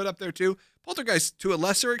Shining, I put up there too. Poltergeist to a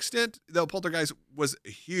lesser extent, though. Poltergeist was a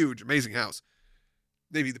huge, amazing house.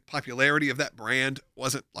 Maybe the popularity of that brand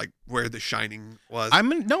wasn't like where The Shining was.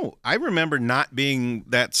 I remember not being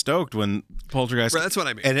that stoked when Poltergeist. Right, that's what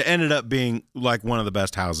I mean. And it ended up being like one of the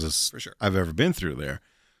best houses for sure I've ever been through there.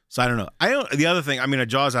 So I don't know. The other thing, I mean, a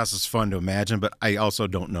Jaws house is fun to imagine, but I also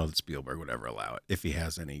don't know that Spielberg would ever allow it if he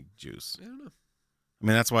has any juice. I don't know. I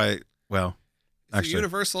mean, that's why. Well, actually,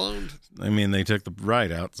 Universal owned. I mean, they took the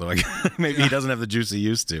ride out, so maybe he doesn't have the juice he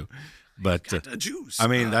used to. But the juice. I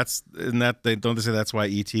mean, don't they say that's why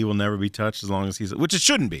E.T. will never be touched as long as he's, which it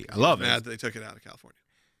shouldn't be. I love it. Mad that they took it out of California.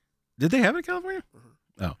 Did they have it in California?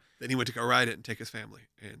 Oh. Then he went to go ride it and take his family,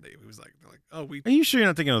 and he was like, "Oh, Are you sure you're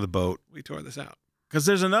not thinking of the boat? We tore this out." Because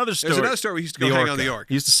there's another story. There's another story. We used to go hang on the Orca.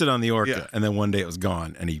 He used to sit on the Orca, and then one day it was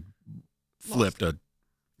gone, and he flipped a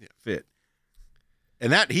fit.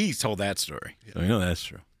 And he told that story, so you know that's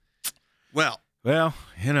true. Well,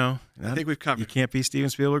 you know, I think we've covered. You can't be Steven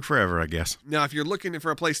Spielberg forever, I guess. Now, if you're looking for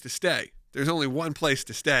a place to stay, there's only one place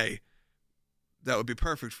to stay that would be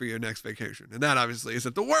perfect for your next vacation, and that obviously is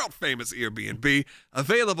at the world-famous Airbnb,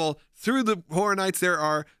 available through the Horror Nights. There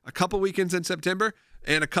are a couple weekends in September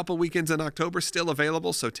and a couple weekends in October still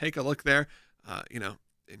available, so take a look there.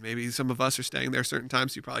 And maybe some of us are staying there certain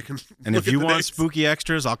times, so you probably can. And look if at you the want dates. spooky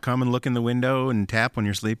extras, I'll come and look in the window and tap when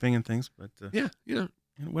you're sleeping and things. But Yeah,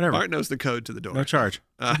 whatever. Bart knows the code to the door. No charge.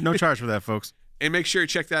 No charge for that, folks. And make sure you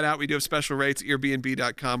check that out. We do have special rates,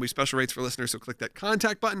 Airbnb.com. We have special rates for listeners, so click that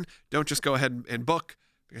contact button. Don't just go ahead and book,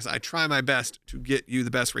 because I try my best to get you the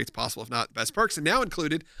best rates possible, if not best perks. And now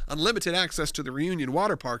included unlimited access to the Reunion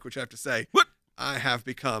Water Park, which I have to say, I have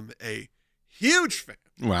become a huge fan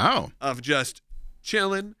Wow. of just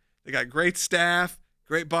chilling. They got great staff,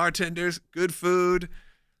 great bartenders, good food,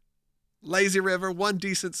 lazy river, one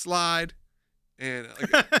decent slide, and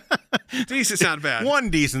decent sound bad. One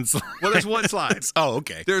decent slide. Well, there's one slide. Oh,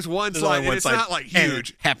 okay. There's one There's slide, only and it's not like and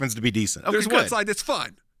huge. it happens to be decent. Okay, There's good. one slide that's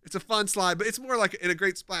fun. It's a fun slide, but it's more like in a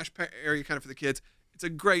great splash area kind of for the kids. It's a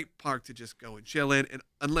great park to just go and chill in, and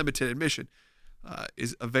unlimited admission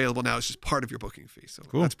is available now. It's just part of your booking fee, so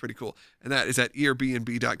that's pretty cool. And that is at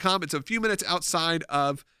Airbnb.com. It's a few minutes outside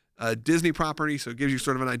of Disney property, so it gives you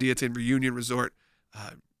sort of an idea. It's in Reunion Resort,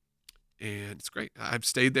 and it's great. I've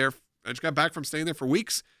stayed there. I just got back from staying there for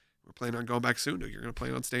weeks. We're planning on going back soon. You're going to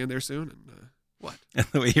plan on staying there soon, and what?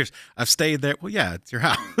 I've stayed there. Well, yeah, it's your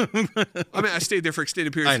house. I mean, I stayed there for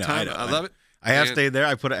extended periods of time. I love it. I have And stayed there.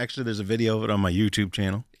 Actually, there's a video of it on my YouTube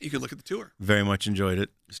channel. You can look at the tour. Very much enjoyed it,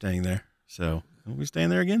 staying there. So we'll be staying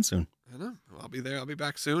there again soon. I know. I'll be there. I'll be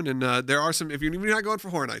back soon. And there are some, if you're not going for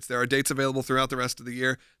Horror Nights, there are dates available throughout the rest of the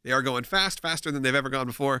year. They are going faster than they've ever gone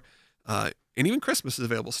before. And even Christmas is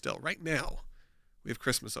available still. Right now, we have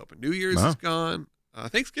Christmas open. New Year's is gone.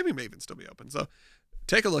 Thanksgiving may even still be open. So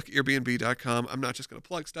take a look at Airbnb.com. I'm not just going to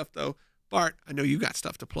plug stuff, though. Bart, I know you got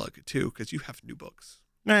stuff to plug, too, because you have new books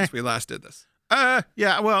since we last did this.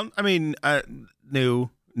 Yeah, well, I mean, new,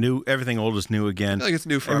 everything old is new again. I think it's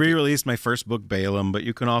new for I our people. re-released my first book, Balaam, but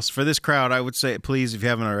you can also, for this crowd, I would say, please, if you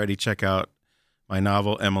haven't already, check out my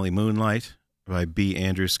novel, Emily Moonlight, by B.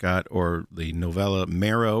 Andrew Scott, or the novella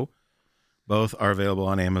Marrow. Both are available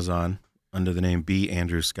on Amazon under the name B.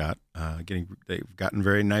 Andrew Scott. They've gotten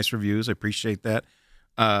very nice reviews. I appreciate that.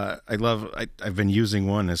 I've been using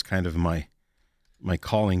one as kind of my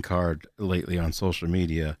calling card lately on social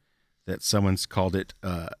media. That someone's called it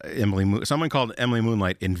someone called Emily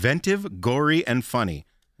Moonlight inventive, gory, and funny,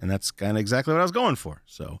 and that's kind of exactly what I was going for.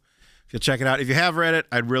 So if you'll check it out, if you have read it,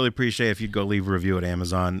 I'd really appreciate if you'd go leave a review at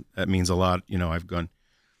Amazon. That means a lot. You know, I've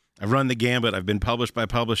run the gambit. I've been published by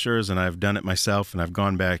publishers, and I've done it myself, and I've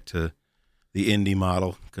gone back to the indie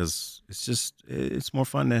model because it's more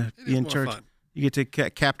fun to be in charge. Fun. You get to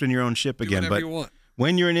captain your own ship again, whatever but you want.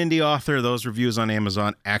 when you're an indie author, those reviews on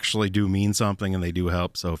Amazon actually do mean something, and they do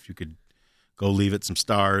help. So if you could go leave it some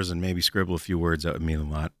stars and maybe scribble a few words, that would mean a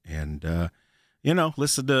lot. And,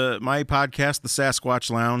 listen to my podcast, The Sasquatch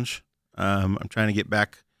Lounge. I'm trying to get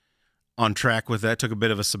back on track with that. Took a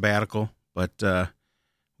bit of a sabbatical, but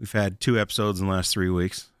we've had 2 episodes in the last 3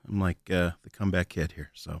 weeks. I'm like the comeback kid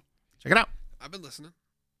here. So check it out. I've been listening.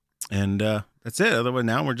 And that's it. Otherwise,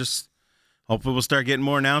 now we're just hopefully we'll start getting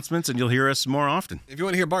more announcements, and you'll hear us more often. If you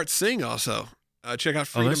want to hear Bart sing also, check out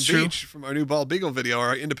Freedom that's true. Beach from our new Bald Beagle video,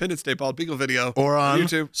 our Independence Day Bald Beagle video. Or on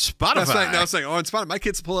YouTube. Spotify. That's right. Now saying, on Spotify. My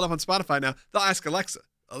kids pull it up on Spotify now. They'll ask Alexa,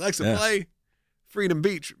 play Freedom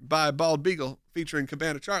Beach by Bald Beagle featuring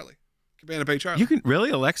Cabana Bay Charlie. You can really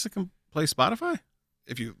Alexa can play Spotify?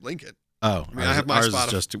 If you link it. Oh, I mean, I have my ours Spotify.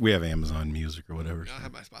 is just we have Amazon Music or whatever. I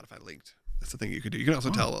have my Spotify linked. That's the thing you could do. You can also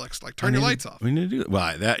tell Alexa, turn your lights off. We need to do that.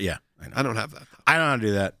 Well, yeah. I don't have that, though. I don't know how to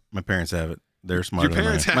do that. My parents have it. They're smarter Your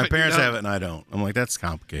parents than I am. have My it, you parents don't. have it, and I don't. I'm like, that's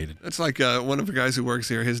complicated. That's like one of the guys who works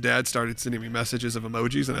here. His dad started sending me messages of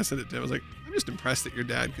emojis, and I sent it to him. I was like, I'm just impressed that your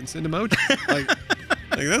dad can send emojis. like,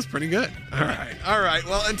 that's pretty good. All right.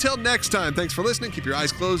 Well, until next time, thanks for listening. Keep your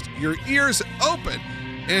eyes closed, your ears open.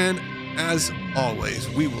 And as always,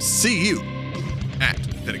 we will see you at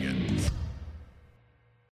Finnegan.